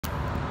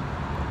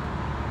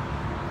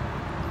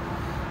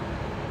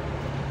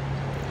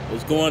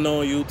What's going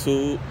on,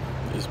 YouTube?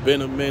 It's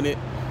been a minute.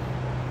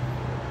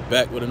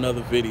 Back with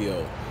another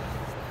video.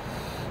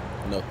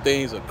 You know,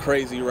 things are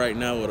crazy right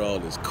now with all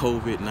this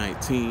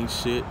COVID-19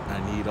 shit.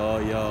 I need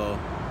all y'all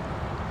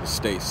to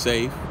stay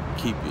safe,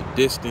 keep your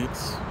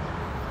distance,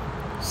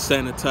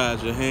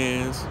 sanitize your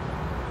hands,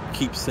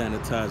 keep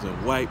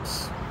sanitizing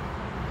wipes,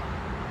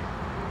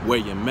 wear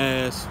your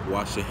mask,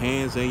 wash your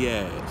hands and your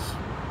ass.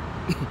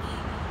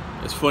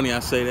 It's funny I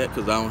say that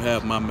because I don't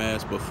have my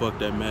mask, but fuck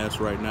that mask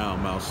right now.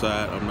 I'm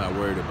outside. I'm not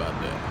worried about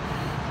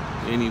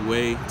that.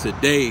 Anyway,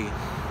 today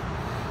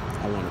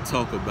I want to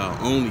talk about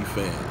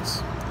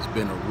Onlyfans. It's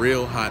been a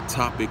real hot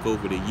topic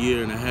over the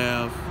year and a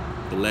half,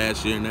 the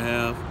last year and a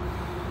half.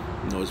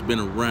 You know, it's been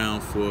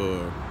around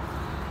for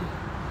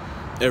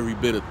every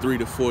bit of 3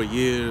 to 4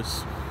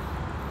 years,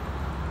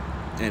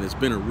 and it's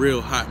been a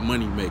real hot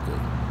money maker.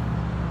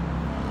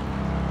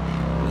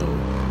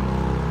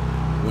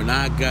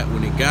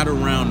 When it got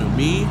around to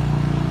me,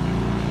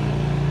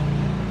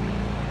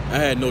 I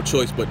had no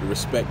choice but to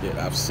respect it.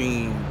 I've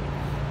seen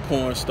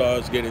porn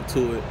stars get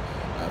into it.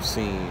 I've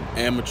seen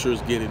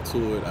amateurs get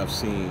into it. I've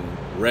seen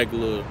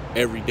regular,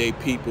 everyday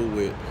people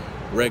with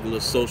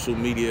regular social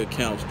media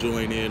accounts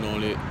join in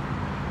on it.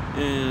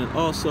 And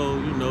also,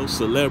 you know,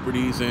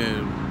 celebrities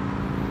and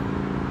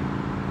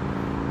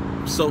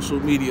social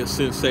media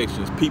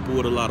sensations, people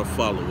with a lot of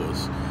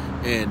followers.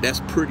 And that's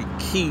pretty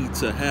key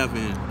to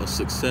having a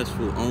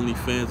successful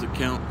OnlyFans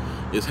account,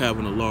 is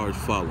having a large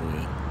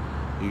following.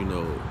 You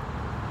know,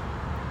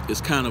 it's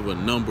kind of a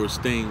numbers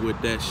thing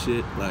with that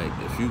shit. Like,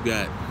 if you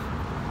got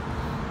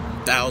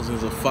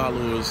thousands of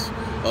followers,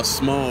 a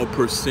small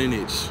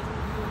percentage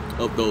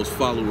of those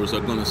followers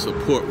are going to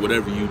support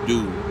whatever you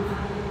do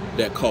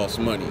that costs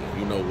money.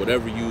 You know,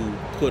 whatever you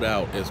put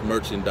out as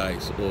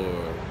merchandise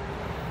or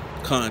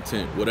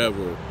content,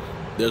 whatever,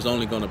 there's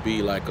only going to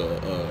be like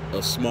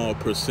a small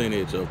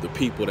percentage of the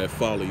people that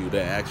follow you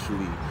that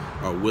actually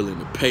are willing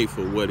to pay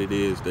for what it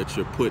is that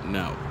you're putting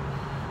out.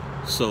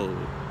 So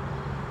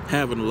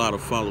having a lot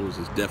of followers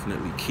is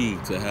definitely key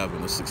to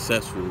having a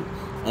successful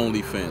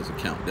OnlyFans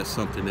account. That's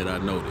something that I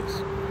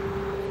noticed.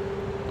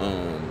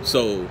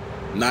 So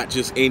not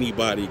just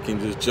anybody can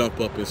just jump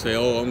up and say,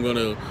 oh, I'm going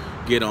to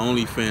get an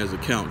OnlyFans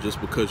account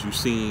just because you've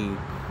seen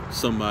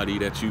somebody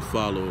that you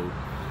follow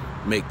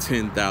make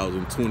 $10,000,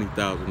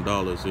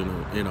 $20,000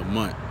 in a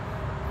month.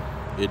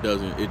 It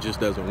just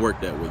doesn't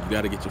work that way. You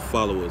got to get your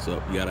followers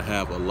up. You got to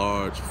have a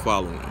large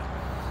following.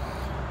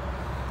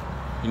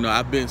 You know,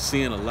 I've been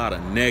seeing a lot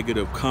of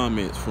negative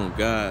comments from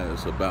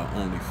guys about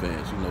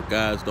OnlyFans. You know,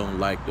 guys don't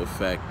like the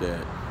fact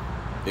that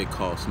it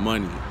costs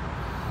money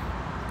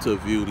to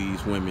view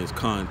these women's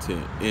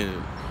content.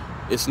 And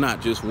it's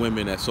not just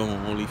women that's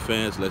on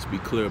OnlyFans. Let's be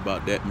clear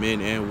about that.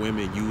 Men and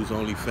women use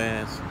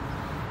OnlyFans.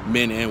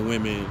 Men and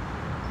women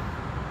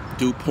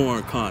do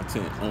porn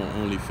content on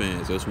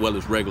OnlyFans as well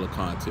as regular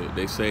content.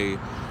 They say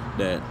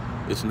that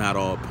it's not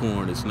all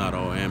porn, it's not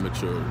all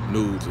amateur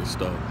nudes and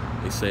stuff.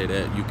 They say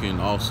that you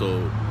can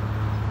also,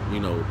 you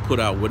know,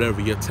 put out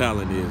whatever your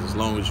talent is. As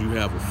long as you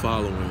have a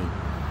following,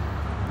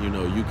 you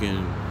know, you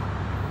can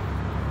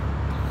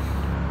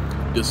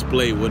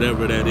display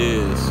whatever that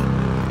is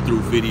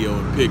through video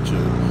and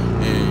picture,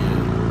 and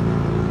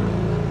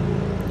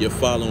your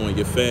following,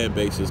 your fan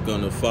base is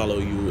gonna follow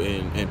you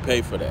and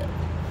pay for that.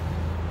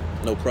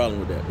 No problem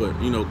with that. But,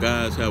 you know,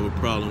 guys have a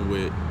problem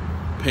with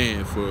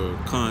paying for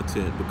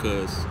content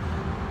because,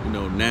 you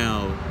know,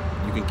 now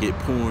you can get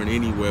porn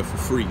anywhere for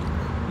free.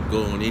 You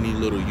go on any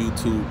little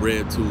YouTube,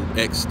 RedTube,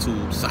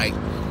 XTube site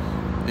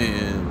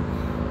and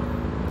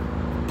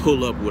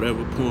pull up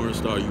whatever porn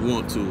star you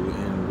want to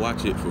and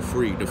watch it for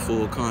free, the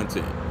full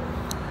content.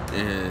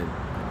 And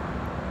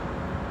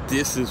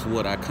this is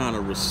what I kind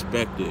of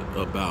respected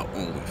about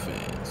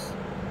OnlyFans.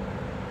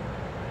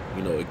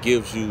 You know, it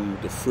gives you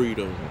the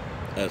freedom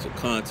as a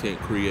content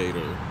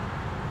creator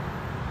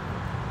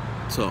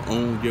to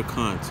own your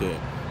content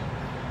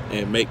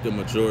and make the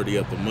majority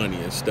of the money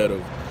instead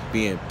of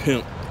being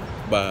pimped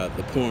by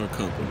the porn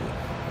company.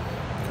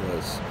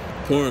 Because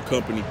porn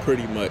company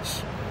pretty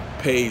much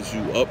pays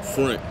you up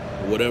front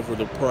whatever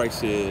the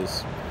price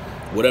is,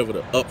 whatever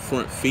the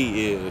upfront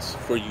fee is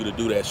for you to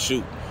do that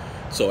shoot.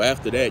 So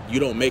after that, you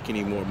don't make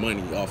any more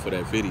money off of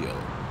that video.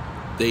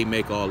 They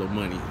make all the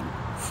money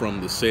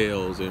from the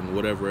sales and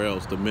whatever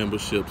else, the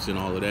memberships and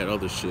all of that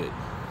other shit.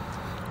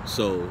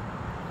 So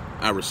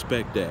I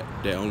respect that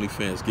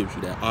OnlyFans gives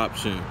you that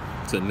option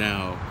to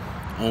now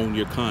own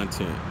your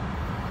content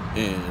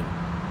and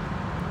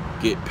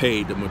get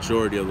paid the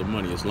majority of the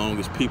money. As long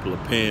as people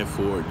are paying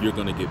for it, you're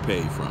gonna get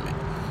paid from it.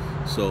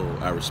 So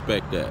I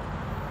respect that.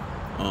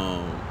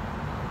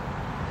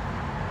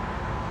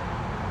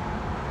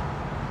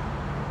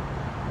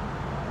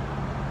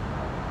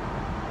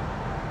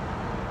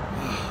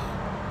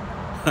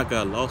 I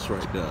got lost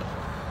right there.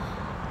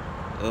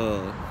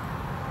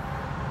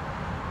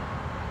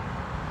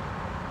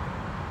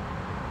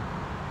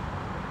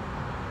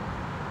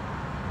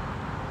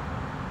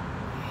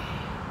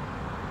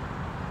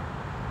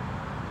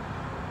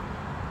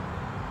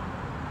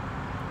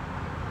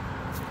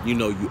 You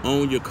know, you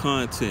own your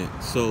content.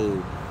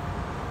 So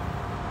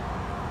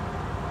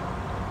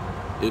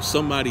if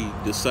somebody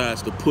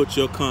decides to put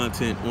your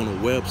content on a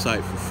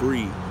website for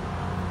free,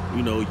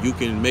 you know, you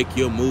can make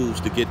your moves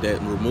to get that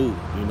removed,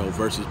 you know,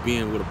 versus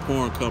being with a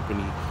porn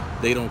company.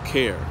 They don't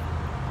care.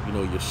 You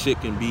know, your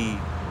shit can be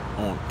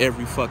on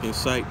every fucking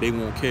site. They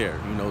won't care.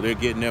 You know, they're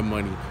getting their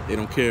money. They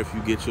don't care if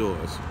you get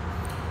yours.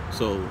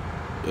 So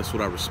that's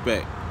what I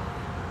respect.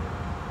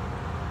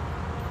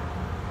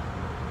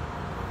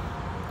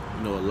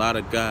 You know, a lot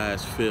of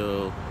guys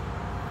feel,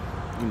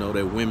 you know,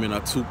 that women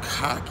are too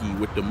cocky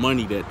with the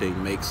money that they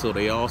make, so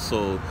they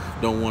also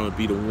don't want to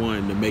be the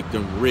one to make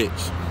them rich.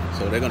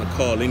 So they're gonna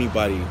call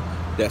anybody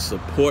that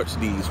supports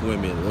these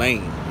women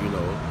lame. You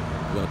know,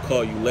 they're gonna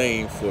call you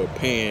lame for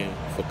paying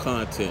for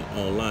content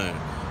online.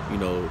 You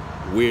know,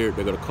 weird.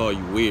 They're gonna call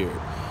you weird.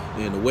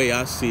 And the way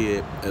I see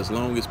it, as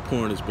long as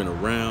porn has been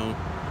around,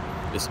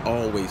 it's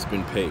always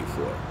been paid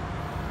for.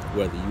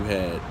 Whether you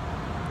had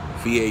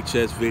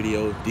VHS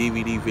video,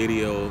 DVD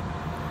video,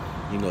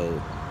 you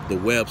know, the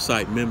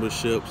website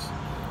memberships,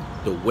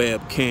 the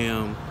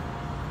webcam,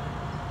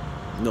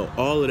 you know,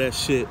 all of that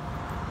shit,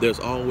 there's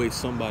always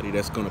somebody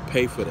that's gonna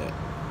pay for that.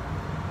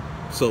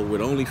 So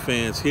with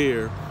OnlyFans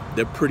here,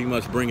 they're pretty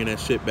much bringing that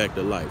shit back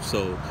to life.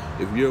 So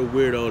if you're a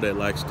weirdo that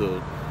likes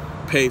to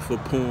pay for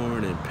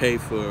porn and pay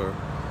for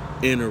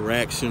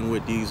interaction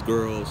with these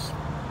girls,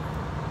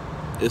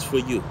 it's for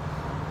you.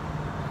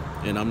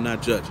 And I'm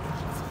not judging.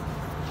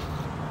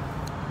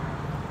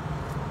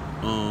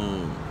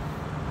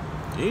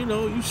 You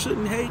know, you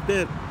shouldn't hate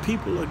that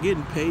people are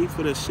getting paid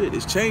for that shit.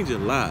 It's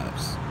changing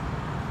lives.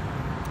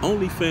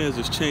 OnlyFans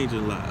is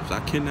changing lives. I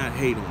cannot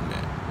hate on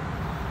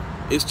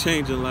that. It's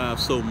changing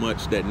lives so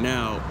much that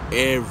now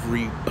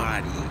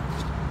everybody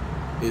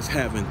is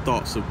having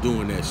thoughts of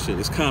doing that shit.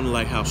 It's kind of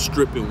like how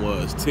stripping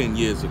was 10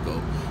 years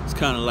ago. It's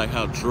kind of like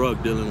how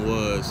drug dealing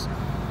was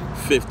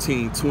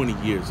 15, 20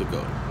 years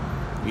ago.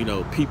 You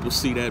know, people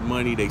see that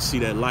money, they see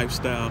that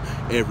lifestyle,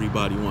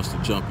 everybody wants to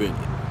jump in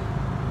it.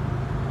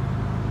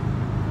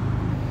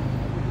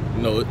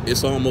 You know,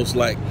 it's almost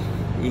like,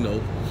 you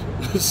know,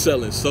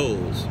 selling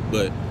souls,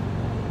 but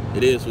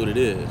it is what it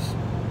is.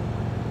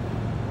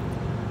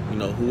 You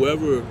know,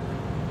 whoever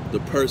the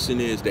person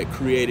is that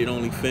created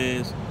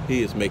OnlyFans,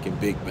 he is making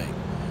big bank.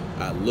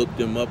 I looked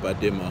him up, I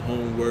did my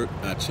homework,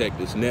 I checked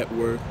his net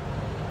worth.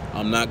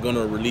 I'm not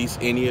gonna release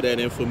any of that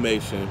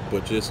information,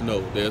 but just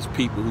know there's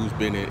people who's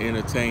been in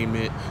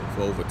entertainment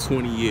for over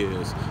 20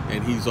 years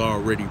and he's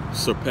already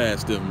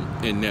surpassed them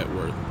in net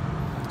worth.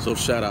 So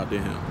shout out to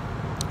him.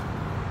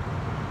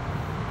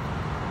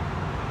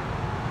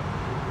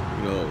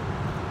 You know,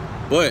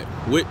 but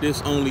with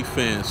this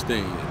OnlyFans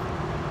thing,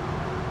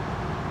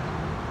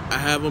 I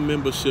have a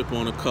membership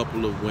on a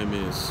couple of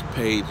women's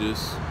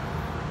pages.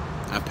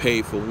 I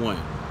paid for one.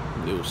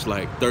 It was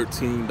like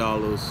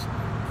 $13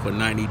 for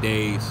 90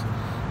 days.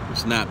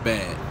 It's not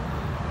bad.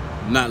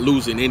 I'm not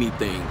losing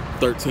anything.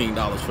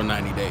 $13 for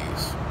 90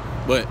 days.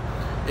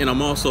 And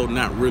I'm also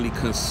not really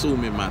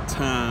consuming my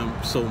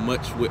time so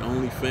much with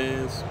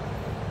OnlyFans.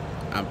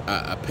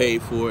 I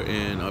paid for it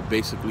and I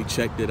basically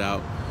checked it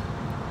out.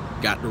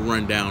 Got the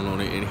rundown on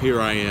it, and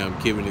here I am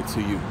giving it to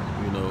you,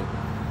 you know.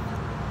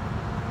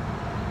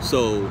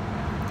 So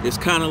it's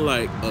kind of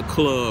like a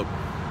club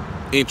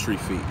entry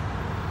fee.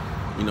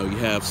 You know, you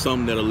have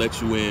some that'll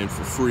let you in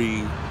for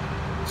free,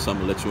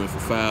 some will let you in for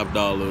 $5,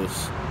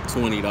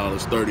 $20, $30,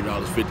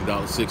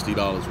 $50,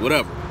 $60,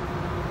 whatever.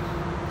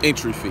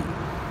 Entry fee.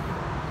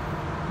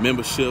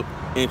 Membership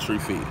entry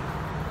fee.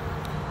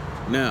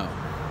 Now,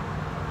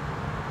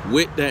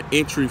 with that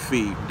entry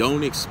fee,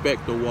 don't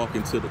expect to walk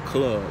into the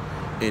club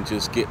and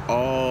just get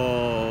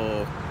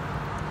all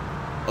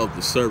of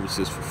the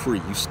services for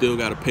free. You still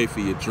got to pay for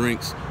your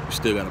drinks. You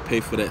still got to pay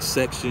for that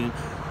section.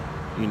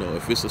 You know,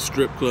 if it's a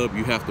strip club,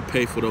 you have to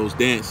pay for those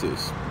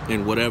dances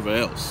and whatever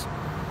else.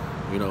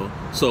 You know,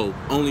 so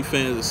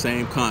OnlyFans is the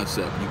same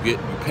concept. You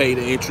pay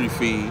the entry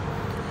fee.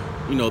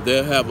 You know,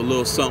 they'll have a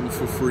little something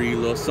for free, a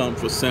little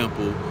something for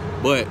sample,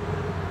 but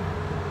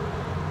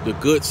the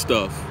good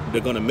stuff,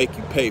 they're gonna make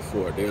you pay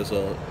for it. There's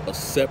a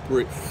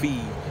separate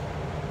fee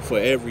for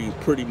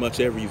pretty much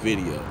every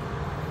video.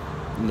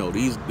 You know,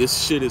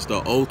 this shit is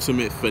the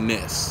ultimate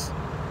finesse.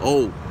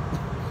 Oh,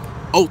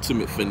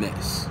 ultimate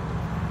finesse.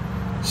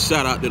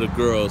 Shout out to the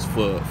girls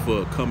for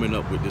coming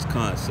up with this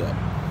concept.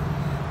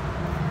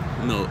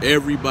 You know,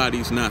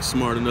 everybody's not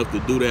smart enough to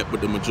do that, but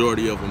the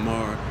majority of them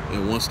are.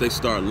 And once they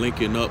start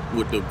linking up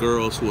with the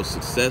girls who are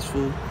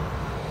successful,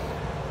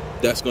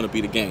 that's gonna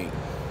be the game.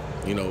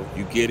 You know,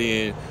 you get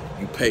in,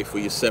 you pay for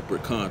your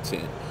separate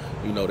content.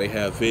 You know, they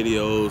have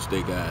videos,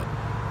 they got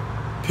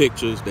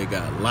pictures, they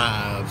got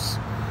lives.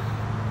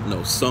 You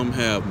know, some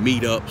have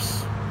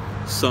meetups,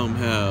 some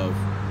have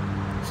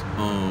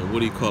what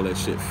do you call that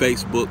shit?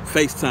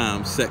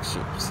 FaceTime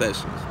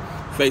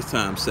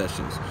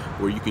sessions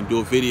where you can do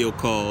a video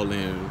call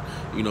and,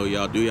 you know,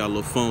 y'all do y'all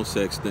little phone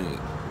sex thing,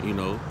 you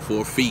know,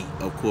 for a fee,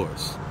 of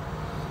course.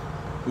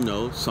 You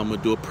know, some will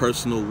do a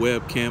personal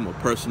webcam or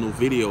personal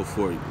video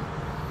for you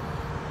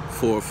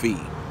for a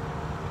fee.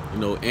 you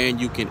know, and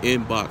you can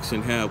inbox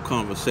and have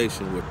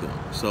conversation with them.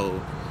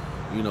 So,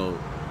 you know,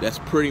 that's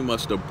pretty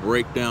much the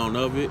breakdown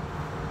of it.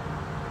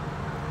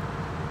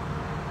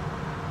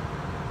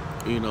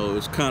 You know,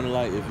 it's kind of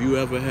like if you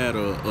ever had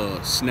a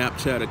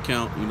Snapchat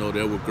account, you know,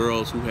 there were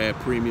girls who had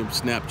premium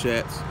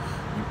Snapchats.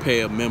 You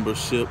pay a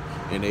membership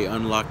and they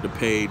unlock the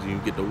page and you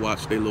get to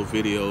watch their little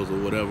videos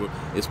or whatever.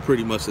 It's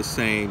pretty much the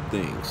same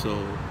thing.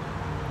 So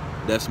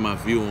that's my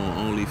view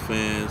on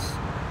OnlyFans.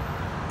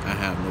 I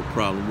have no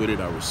problem with it.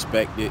 I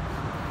respect it.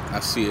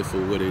 I see it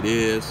for what it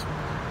is.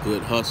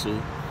 Good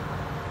hustle.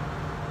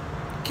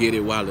 Get it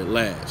while it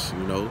lasts,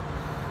 you know.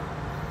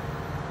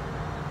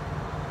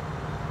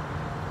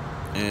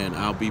 And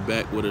I'll be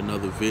back with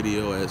another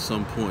video at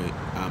some point.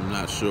 I'm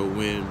not sure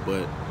when,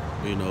 but,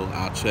 you know,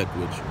 I'll check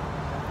with you.